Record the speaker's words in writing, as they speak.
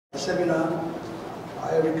seminar,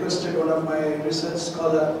 I requested one of my research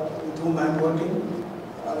scholars with whom I am working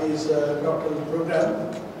on his doctoral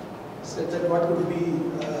program, said that what would be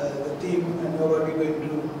the theme and how are we going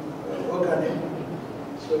to work on it.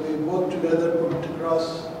 So we both together put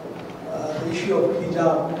across the issue of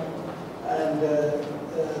hijab and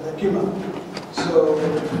the kima. So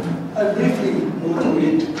I'll briefly go through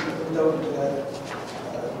it without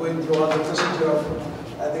going through all the procedure of.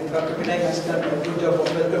 I think Dr. Vinay has done a good job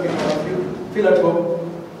of welcoming all of you. Feel at home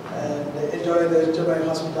and enjoy my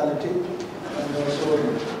hospitality. And also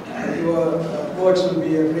your words will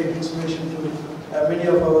be a great inspiration to many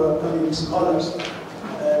of our upcoming scholars.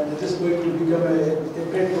 And this is going to become a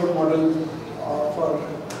great role model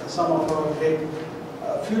for some of our great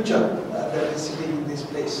future that is sitting in this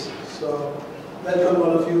place. So welcome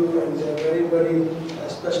all of you, and a very, very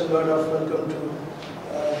special word of welcome to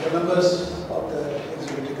the members of the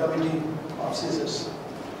Executive Committee of CISRS.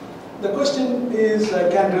 The question is,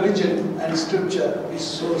 can religion and scripture be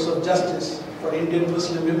source of justice for Indian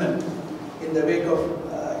Muslim women in the wake of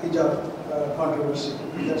hijab controversy?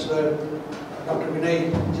 That's where Dr.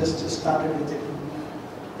 Vinay just started with it.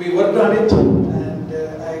 We worked on it, and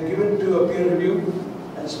I give it to a peer review,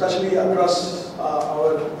 and especially across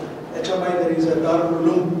our HMI there is a Darul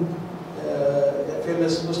Uloom, a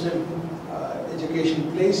famous Muslim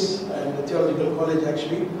education place and a theological college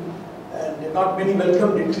actually, and not many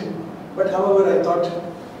welcomed it. But however, I thought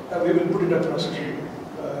we will put it across to you.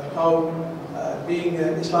 How being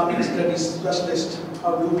an Islamic studies specialist,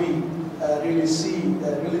 how do we really see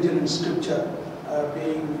religion and scripture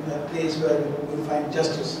being a place where we find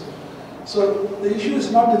justice. So the issue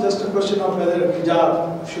is not just a question of whether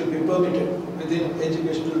hijab should be permitted within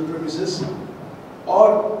educational premises,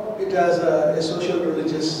 or it has a social,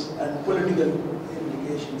 religious and political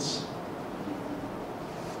implications.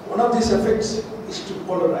 One of these effects is to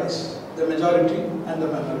polarize the majority and the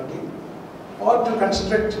minority, or to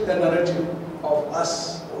construct a narrative of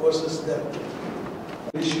us versus them.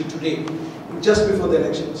 Issue today, just before the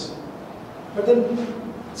elections. But then,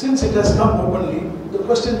 since it has come openly, the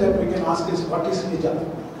question that we can ask is, what is hijab?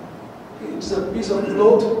 It's a piece of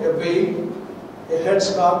cloth, a veil, a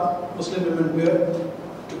headscarf Muslim women wear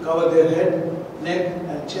to cover their head, neck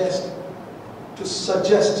and chest, to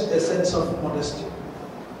suggest a sense of modesty.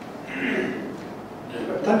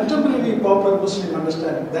 Contemporary popular Muslim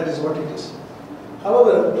understanding, that is what it is.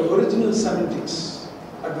 However, the original Semitics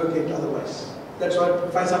advocate otherwise. That's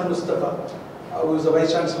what Faisal Mustafa, who is the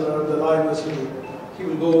Vice Chancellor of the Law University, he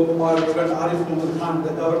will go, or even Arif Muhammad Khan, the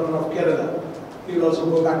Governor of Kerala, he will also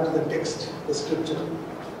go back to the text, the scripture.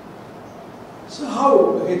 So how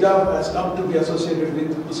hijab has come to be associated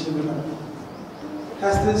with Muslim women?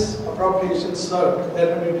 Has this appropriation served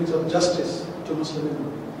hermeneutics of justice to Muslim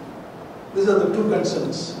women? These are the two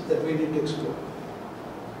concerns that we need to explore.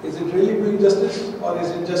 Is it really doing justice, or is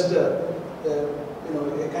it just a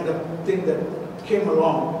kind of thing that came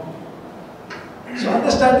along? So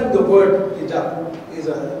understanding the word hijab is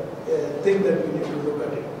a thing that we need to look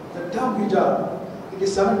at it. The term hijab, it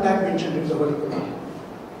is 7 times mentioned in the Holy Quran.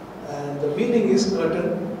 And the meaning is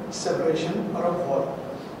curtain, separation, or a wall.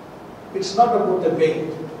 It's not about the veil.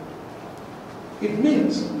 It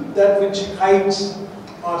means that which hides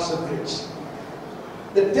or separates.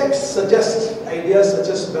 The text suggests ideas such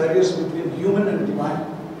as barriers between human and divine,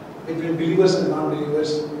 between believers and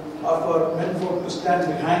non-believers, or for men folk to stand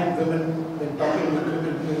behind women when talking with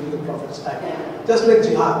women during the Prophet's time. Just like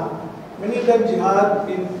jihad. Many times jihad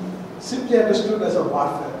is simply understood as a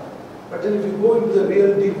warfare. But then if you go into the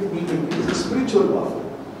real deep meaning, it is a spiritual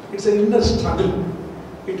warfare. It's an inner struggle.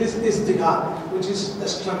 It is jihad, which is a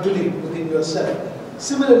struggling within yourself.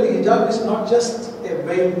 Similarly, hijab is not just a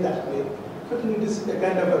veil that way, but it is a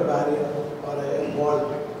kind of a barrier or a wall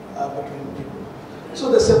between people.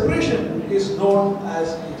 So the separation is known as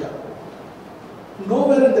hijab.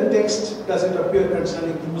 Nowhere in the text does it appear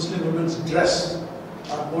concerning Muslim women's dress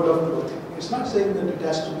or mode of clothing. It's not saying that it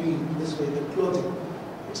has to be this way, the clothing.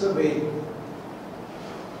 It's a veil.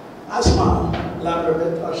 Asma,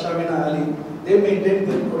 Lamrabet or Shamina Ali, they maintain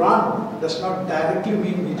that the Quran does not directly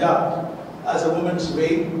mean hijab as a woman's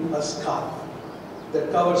veil or scarf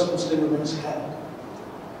that covers Muslim women's head.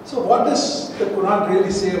 So what does the Quran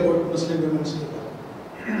really say about Muslim women's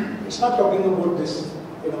hijab? It's not talking about this,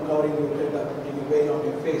 covering your head or putting a veil on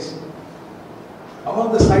your face.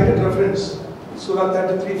 Among the cited reference, Surah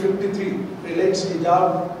 33:53 relates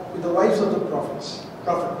hijab with the wives of the Prophet.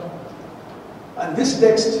 And this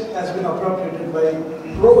text has been appropriated by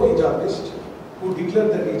pro-hijabists who declare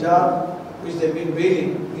that hijab, which they've been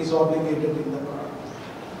veiling, is obligated in the Quran.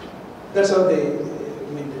 That's how they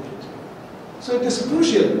maintain it. So it is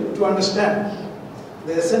crucial to understand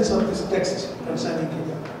the essence of this text concerning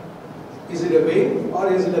hijab. Is it a veil,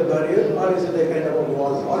 or is it a barrier, or is it a kind of a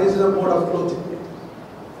wall, or is it a mode of clothing?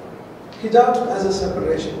 Hijab as a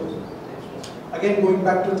separation. Again, going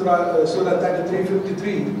back to Surah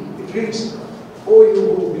 33:53, it reads, O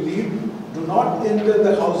you who believe, do not enter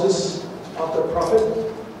the houses of the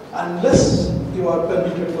Prophet unless you are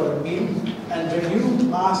permitted for a meal, and when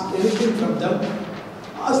you ask anything from them,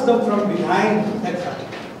 ask them from behind a curtain.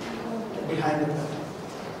 Behind a curtain.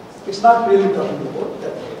 It's not really talking about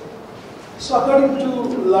that way. So according to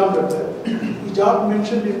Lamberter, hijab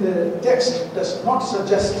mentioned in the text does not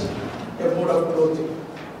suggest a mode of clothing.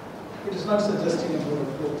 It is not suggesting a mode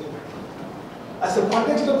of clothing. As the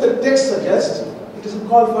context of the text suggests, it is a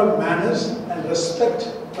call for manners and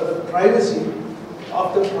respect for the privacy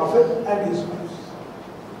of the Prophet and his wives.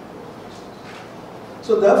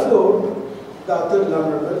 So therefore, the author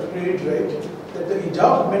Lamberter reiterates that the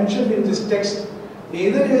hijab mentioned in this text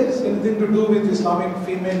neither has anything to do with Islamic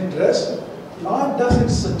female dress, nor does it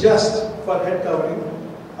suggest for head covering,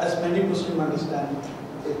 as many Muslims understand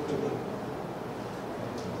it to be.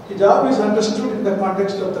 Hijab is understood in the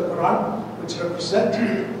context of the Quran, which represents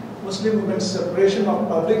Muslim women's separation of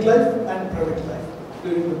public life and private life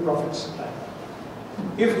during the Prophet's time.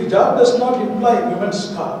 If hijab does not imply women's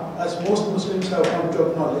scarf, as most Muslims have come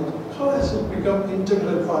to acknowledge, how has it become an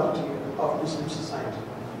integral part of Muslim society?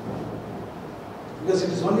 Because it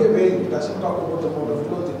is only a veil, it doesn't talk about the mode of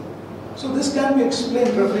clothing. So this can be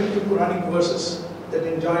explained referring to Quranic verses that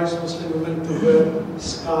enjoins Muslim women to wear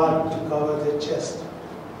scarf to cover their chest.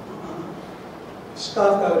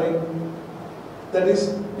 Scarf covering, that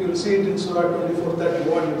is, you will see it in Surah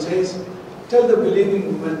 24:31, it says, tell the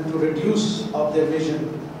believing women to reduce of their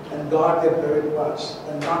vision and guard their private parts,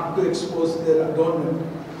 and not to expose their adornment,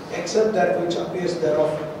 except that which appears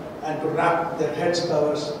thereof, and to wrap their heads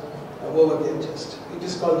covers over their chest. It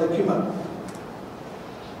is called the kimar.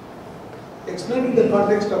 Explaining the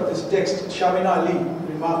context of this text, Shamina Ali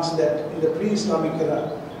remarks that in the pre-Islamic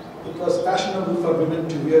era, it was fashionable for women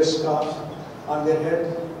to wear scarves on their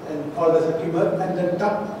head and called as a kimar, and then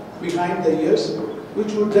tucked behind the ears,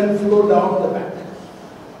 which would then flow down the back.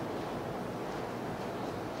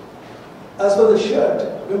 As for the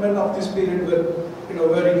shirt, women of this period were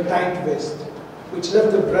wearing tight waist, which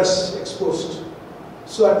left the breasts exposed.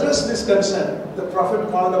 So to address this concern, the Prophet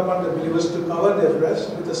called upon the believers to cover their breasts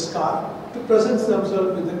with a scarf to present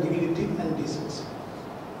themselves with dignity and decency.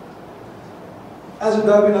 As would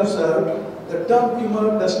have been observed, the term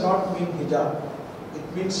kimar does not mean hijab.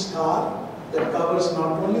 It means scarf that covers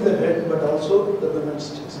not only the head but also the women's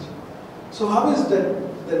chest. So how is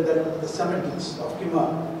that the semantics of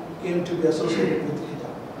kimar came to be associated with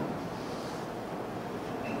hijab?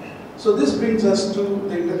 So this brings us to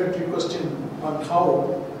the introductory question on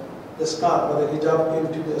how the scarf or the hijab came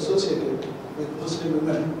to be associated with Muslim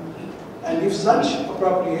women, and if such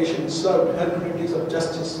appropriation served hermeneutics of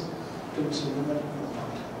justice to Muslim women or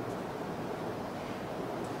not.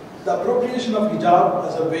 The appropriation of hijab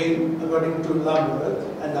as a veil, according to Lamberter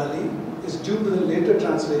and Ali, is due to the later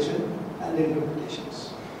translation and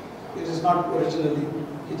interpretations. It is not originally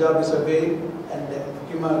hijab is a veil and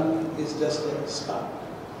kimar is just a scarf.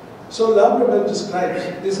 So Lamberter describes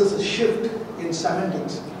this as a shift in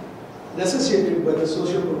semantics necessitated by the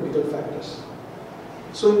socio-political factors.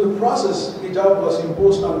 So in the process, hijab was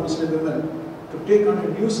imposed on Muslim women to take on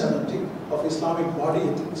a new semantic of Islamic body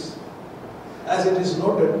ethics. As it is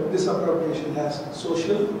noted, this appropriation has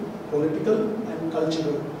social, political and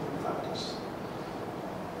cultural factors.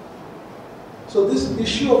 So this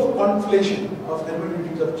issue of conflation of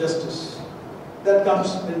hermeneutics of justice, that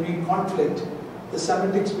comes when we conflate the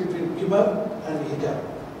semantics between kimar and hijab,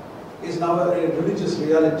 is now a religious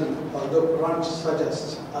reality, although Quran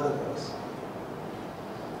suggests otherwise.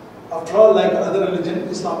 After all, like other religion,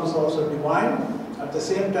 Islam is also divine. At the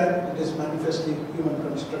same time, it is manifestly human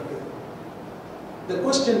constructed. The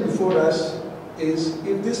question before us is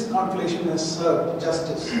if this conflation has served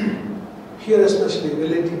justice, here especially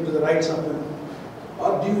relating to the rights of women,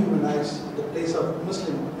 or dehumanize the place of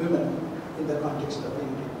Muslim women in the context of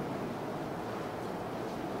India.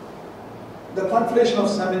 The conflation of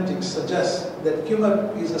semantics suggests that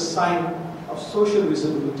kimar is a sign of social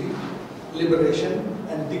visibility, liberation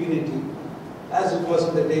and dignity, as it was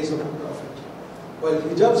in the days of the Prophet, while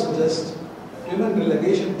hijab suggests human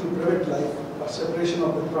relegation to private life or separation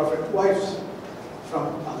of the Prophet's wives from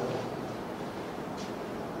other.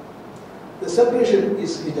 The separation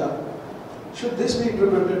is hijab. Should this be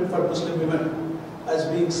interpreted for Muslim women as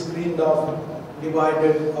being screened off,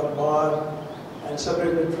 divided or barred and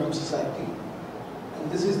separated from society?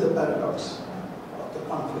 And this is the paradox.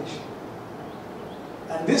 conflation.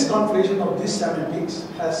 And this conflation of these semantics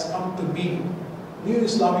has come to mean new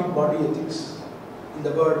Islamic body ethics, in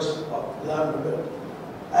the words of Hermeneutics,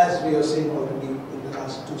 as we have seen already in the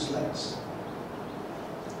last 2 slides.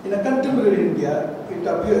 In a contemporary India, it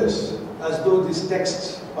appears as though these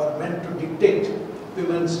texts are meant to dictate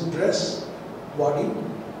women's dress, body,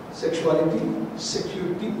 sexuality,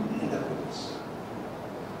 security, and appearance.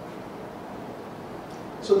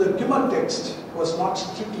 So the Human text was not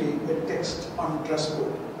strictly a text on dress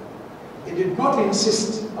code. It did not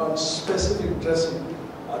insist on specific dressing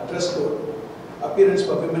or dress code appearance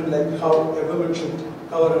for women, like how a woman should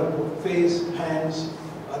cover her face, hands,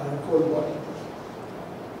 or her whole body.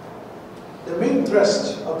 The main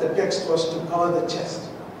thrust of the text was to cover the chest,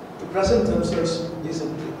 to present themselves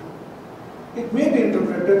decently. It may be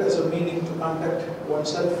interpreted as a meaning to conduct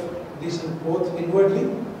oneself decent both inwardly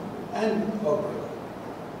and outwardly.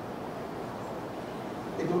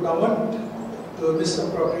 It would amount to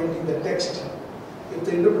misappropriating the text if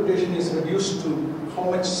the interpretation is reduced to how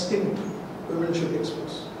much skin women should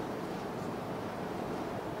expose.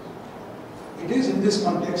 It is in this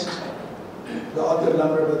context the author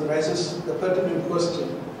Hermeneutics raises the pertinent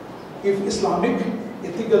question if Islamic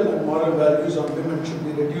ethical and moral values on women should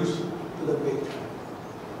be reduced to the weight.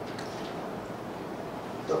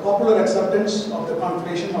 The popular acceptance of the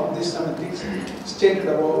conflation of these semantics stated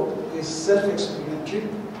above is self-explanatory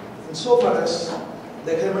insofar as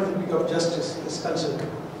the hermeneutic of justice is concerned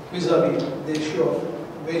vis-a-vis the issue of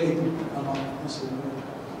veiling among Muslim women.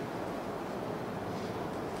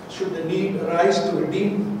 Should the need arise to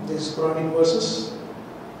redeem these Quranic verses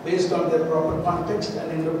based on their proper context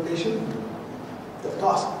and interpretation, the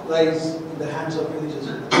task lies in the hands of religious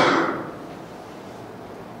leaders.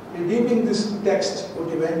 Redeeming this text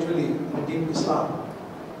would eventually redeem Islam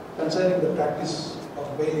concerning the practice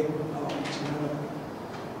of veiling among Muslim women.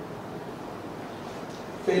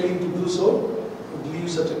 Failing to do so would leave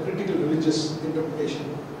such a critical religious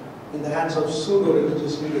interpretation in the hands of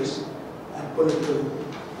pseudo-religious leaders and political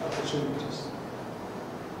opportunities.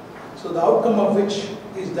 So the outcome of which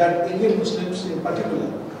is that Indian Muslims in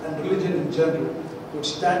particular and religion in general would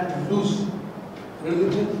stand to lose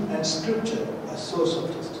religion and scripture as source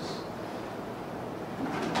of justice.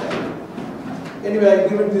 Anyway, I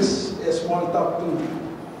given this a small talk to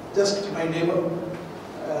just my neighbor,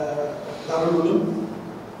 Darul Ulum,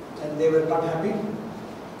 and they were not happy.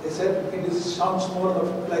 They said it sounds more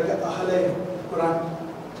of like a Ahle Quran.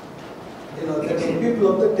 You know, that the people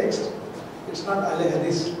of the text, it's not Ahle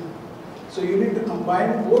Hadith. So you need to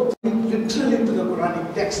combine both literally to the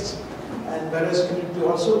Quranic text, and whereas you need to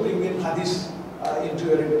also bring in Hadith into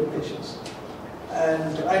your interpretations.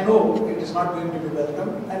 And I know it is not going to be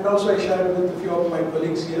welcome. And also I shared with a few of my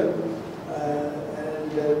colleagues here,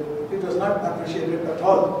 and it was not appreciated at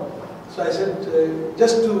all. So I said,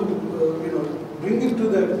 just to bring it to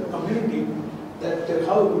the community that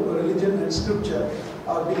how religion and scripture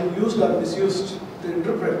are being used or misused to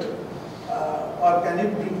interpret, or can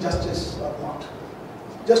it bring justice or not.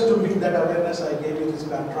 Just to bring that awareness, I gave you this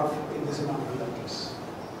backdrop in this inaugural address.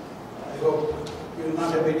 I hope you will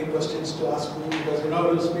not have any questions to ask me, because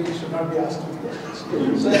inaugural speech should not be asked me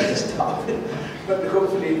questions. So I will stop it. But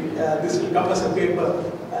hopefully this will come as a paper,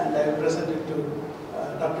 and I will present it to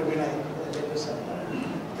Dr. Vinay later sometime.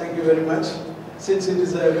 Thank you very much. Since it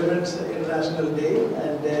is a Women's International Day,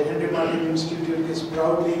 and Henry Martin Institute is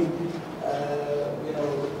proudly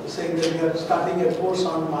saying that we are starting a course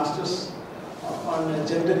on Masters on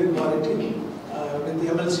Gender Equality with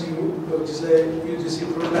the MLCU, which is a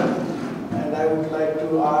UGC program. And I would like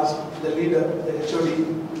to ask the leader, the HOD,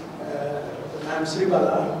 Ma'am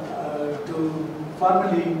Sribala, to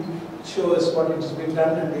formally show us what has been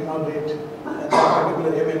done and inaugurate that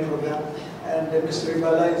particular MA program. And Ms.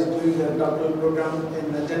 Sribala is doing a doctoral program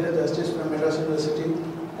in gender justice from Madras University,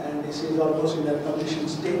 and she is almost in a completion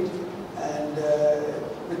state. And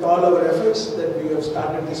with all our efforts that we have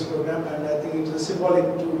started this program, and I think it is symbolic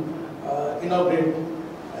to inaugurate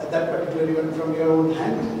that particular event from your own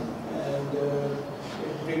hand.